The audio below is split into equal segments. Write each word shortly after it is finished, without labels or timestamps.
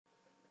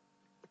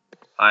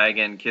Hi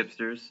again,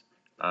 Kipsters.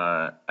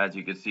 As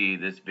you can see,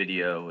 this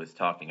video is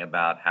talking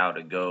about how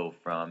to go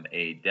from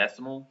a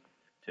decimal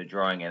to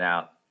drawing it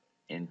out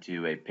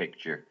into a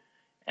picture.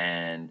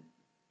 And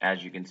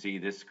as you can see,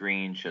 this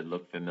screen should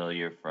look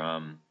familiar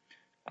from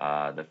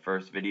the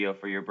first video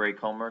for your break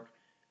homework.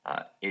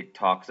 It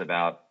talks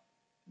about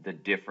the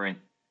different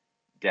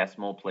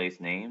decimal place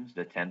names,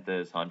 the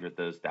tenthas,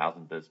 hundredths,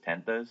 thousandths,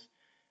 tenthas.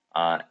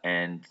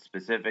 And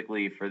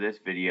specifically for this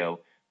video,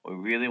 we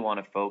really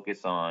want to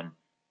focus on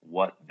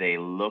what they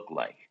look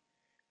like.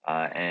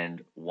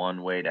 And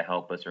one way to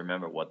help us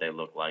remember what they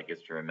look like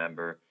is to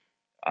remember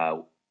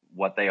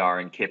what they are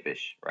in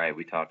Kippish, right?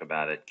 We talk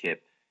about it.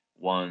 Kip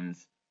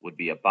ones would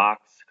be a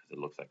box because it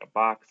looks like a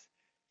box.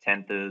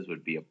 Tenthas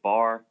would be a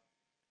bar.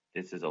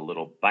 This is a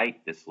little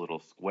byte, this little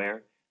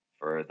square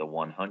for the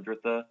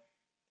 100th.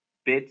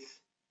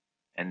 Bits,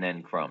 and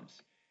then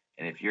crumbs.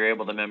 And if you're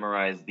able to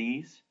memorize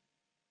these,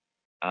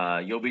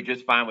 you'll be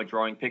just fine with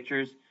drawing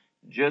pictures.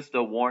 Just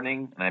a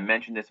warning, and I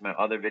mentioned this in my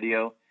other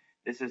video,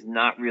 this is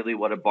not really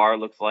what a bar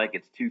looks like.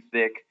 It's too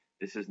thick.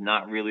 This is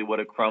not really what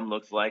a crumb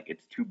looks like.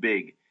 It's too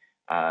big.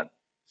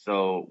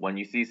 So when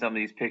you see some of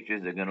these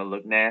pictures, they're going to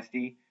look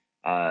nasty.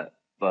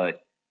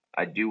 But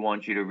I do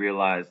want you to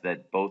realize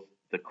that both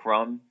the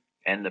crumb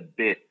and the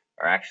bit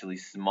are actually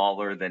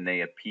smaller than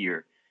they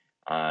appear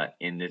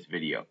in this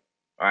video.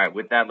 All right,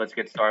 with that, let's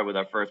get started with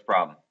our first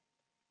problem.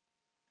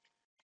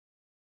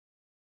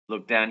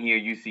 Look down here,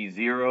 you see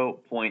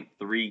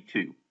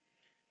 0.32.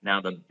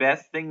 Now, the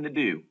best thing to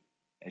do,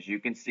 as you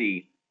can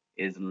see,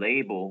 is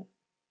label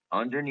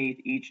underneath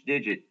each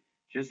digit,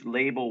 just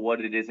label what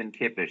it is in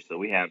Kippish. So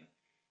we have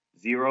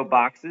 0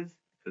 boxes,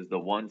 because the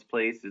ones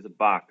place is a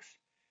box.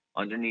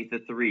 Underneath the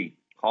 3,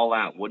 call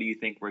out. What do you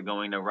think we're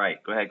going to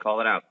write? Go ahead,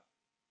 call it out.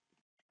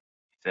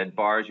 Said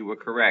bars, you were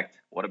correct.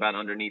 What about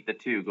underneath the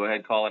 2? Go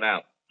ahead, call it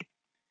out.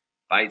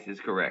 Bytes is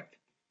correct.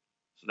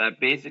 So that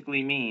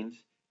basically means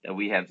that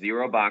we have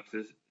 0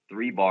 boxes,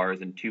 3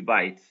 bars, and 2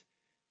 bytes.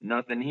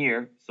 Nothing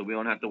here, so we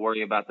don't have to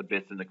worry about the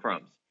bits and the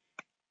crumbs.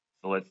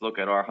 So let's look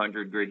at our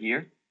 100 grid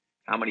here.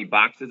 How many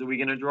boxes are we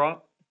going to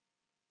draw?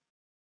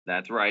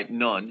 That's right,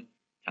 none.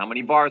 How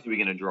many bars are we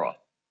going to draw?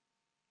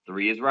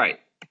 3 is right.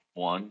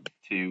 1,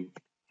 2,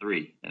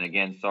 3. And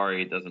again,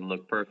 sorry it doesn't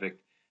look perfect,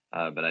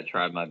 but I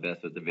tried my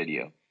best with the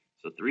video.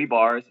 So 3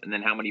 bars, and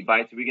then how many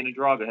bytes are we going to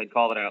draw? Go ahead,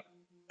 call it out.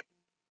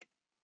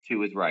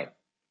 2 is right.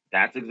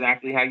 That's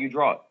exactly how you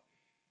draw it.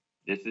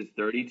 This is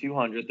 32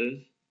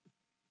 hundredths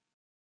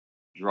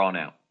drawn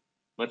out.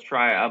 Let's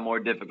try a more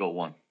difficult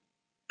one.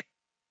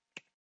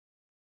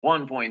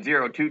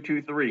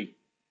 1.0223,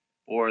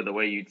 or the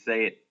way you'd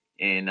say it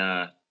in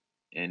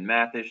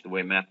Mathish, the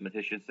way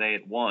mathematicians say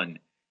it, 1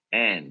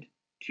 and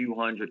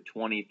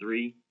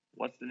 223.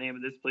 What's the name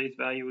of this place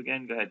value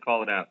again? Go ahead,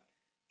 call it out.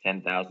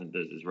 10,000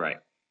 is right.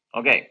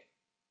 Okay,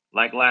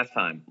 like last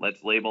time,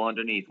 let's label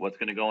underneath. What's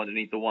going to go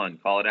underneath the 1?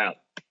 Call it out.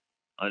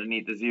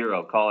 Underneath the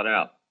 0, call it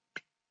out.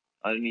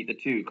 Underneath the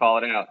 2, call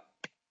it out.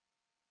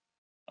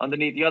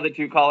 Underneath the other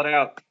 2, call it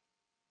out.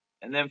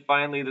 And then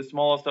finally, the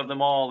smallest of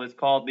them all is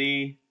called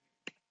the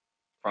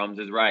crumbs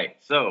is right.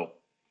 So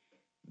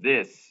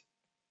this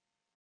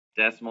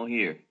decimal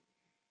here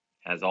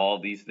has all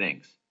these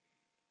things.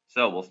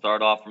 So we'll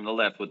start off from the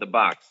left with the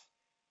box.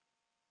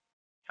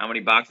 How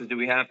many boxes do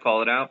we have?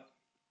 Call it out.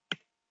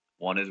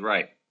 1 is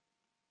right.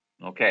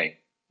 Okay,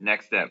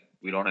 next step.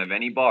 We don't have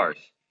any bars.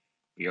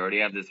 We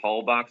already have this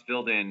whole box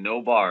filled in,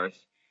 no bars.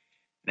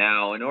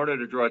 Now, in order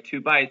to draw 2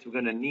 bytes, we're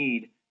going to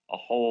need a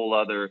whole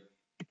other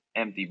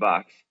empty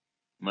box.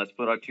 And let's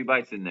put our 2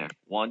 bytes in there.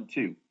 1,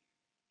 2.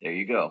 There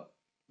you go.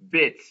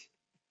 Bits.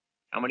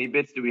 How many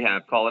bits do we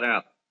have? Call it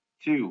out.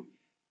 2.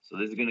 So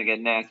this is going to get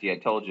nasty. I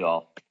told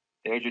y'all.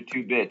 There's your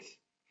 2 bits.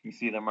 You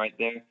see them right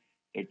there?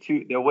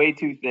 They're way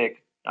too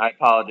thick. I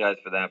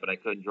apologize for that, but I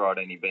couldn't draw it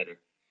any better.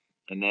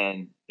 And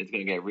then it's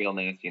going to get real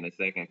nasty in a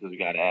second because we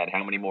got to add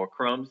how many more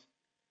crumbs?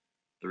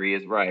 3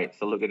 is right.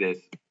 So look at this.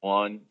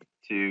 1,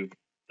 2,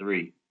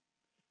 3.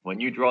 When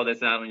you draw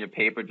this out on your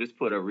paper, just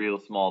put a real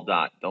small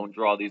dot. Don't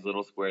draw these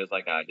little squares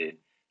like I did.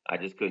 I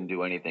just couldn't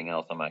do anything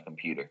else on my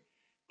computer.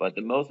 But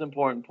the most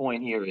important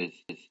point here is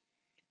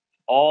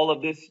all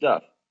of this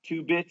stuff,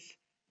 2 bits,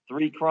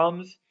 3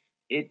 crumbs,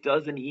 it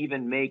doesn't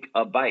even make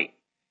a byte.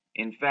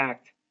 In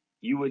fact,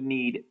 you would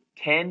need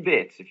 10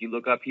 bits. If you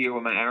look up here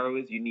where my arrow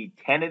is, you need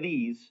 10 of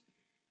these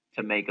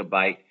to make a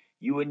byte.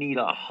 You would need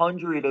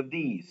 100 of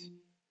these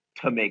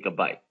to make a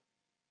byte.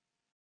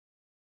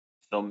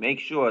 So make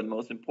sure the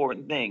most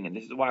important thing, and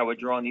this is why we're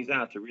drawing these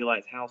out, to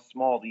realize how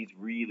small these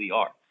really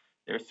are.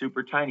 They're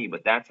super tiny,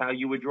 but that's how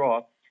you would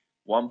draw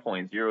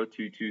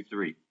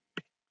 1.0223.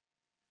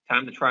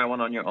 Time to try one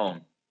on your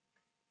own.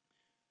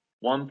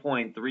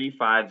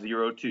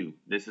 1.3502.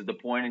 This is the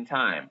point in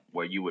time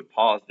where you would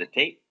pause the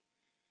tape.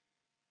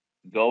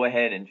 Go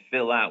ahead and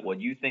fill out what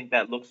you think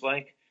that looks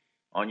like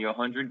on your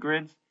 100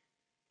 grids.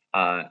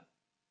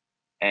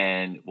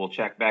 And we'll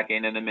check back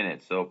in a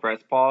minute. So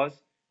press pause.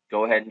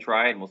 Go ahead and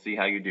try it, and we'll see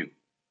how you do.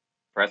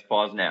 Press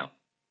pause now.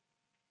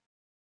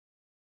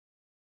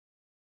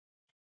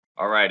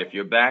 All right, if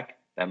you're back,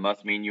 That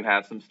must mean you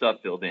have some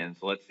stuff filled in.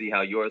 So let's see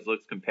how yours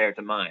looks compared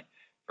to mine.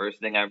 First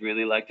thing I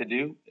really like to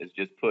do is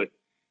just put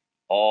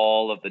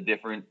all of the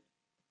different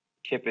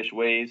kippish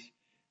ways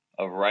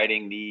of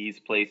writing these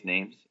place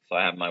names. So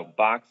I have my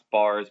box,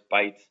 bars,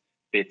 bites,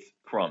 bits,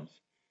 crumbs.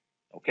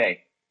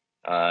 Okay.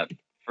 Uh,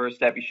 First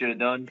step you should have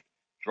done,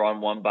 drawn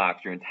one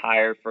box. Your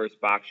entire first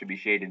box should be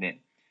shaded in.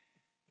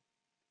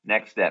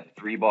 Next step,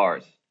 3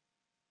 bars.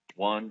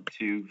 1,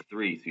 2,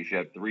 3. So you should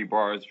have 3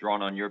 bars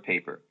drawn on your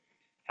paper.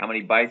 How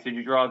many bites did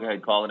you draw? Go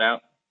ahead, call it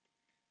out.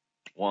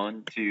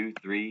 1, 2,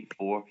 3,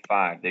 4,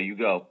 5. There you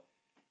go.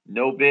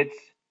 No bits,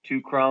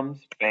 2 crumbs,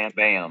 bam,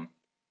 bam.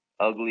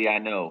 Ugly, I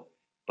know,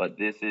 but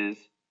this is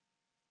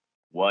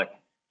what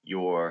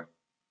your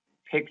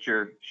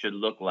picture should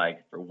look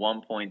like for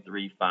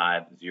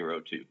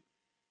 1.3502.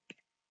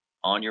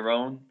 On your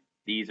own,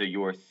 these are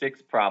your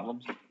 6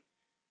 problems.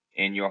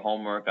 In your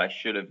homework, I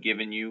should have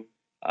given you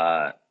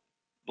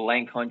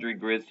blank 100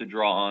 grids to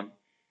draw on.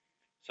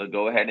 So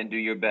go ahead and do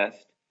your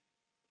best.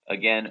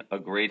 Again, a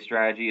great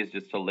strategy is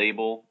just to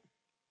label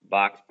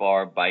box,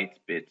 bar, bites,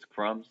 bits,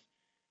 crumbs,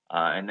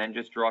 and then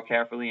just draw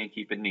carefully and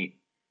keep it neat.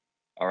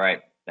 All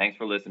right. Thanks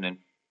for listening.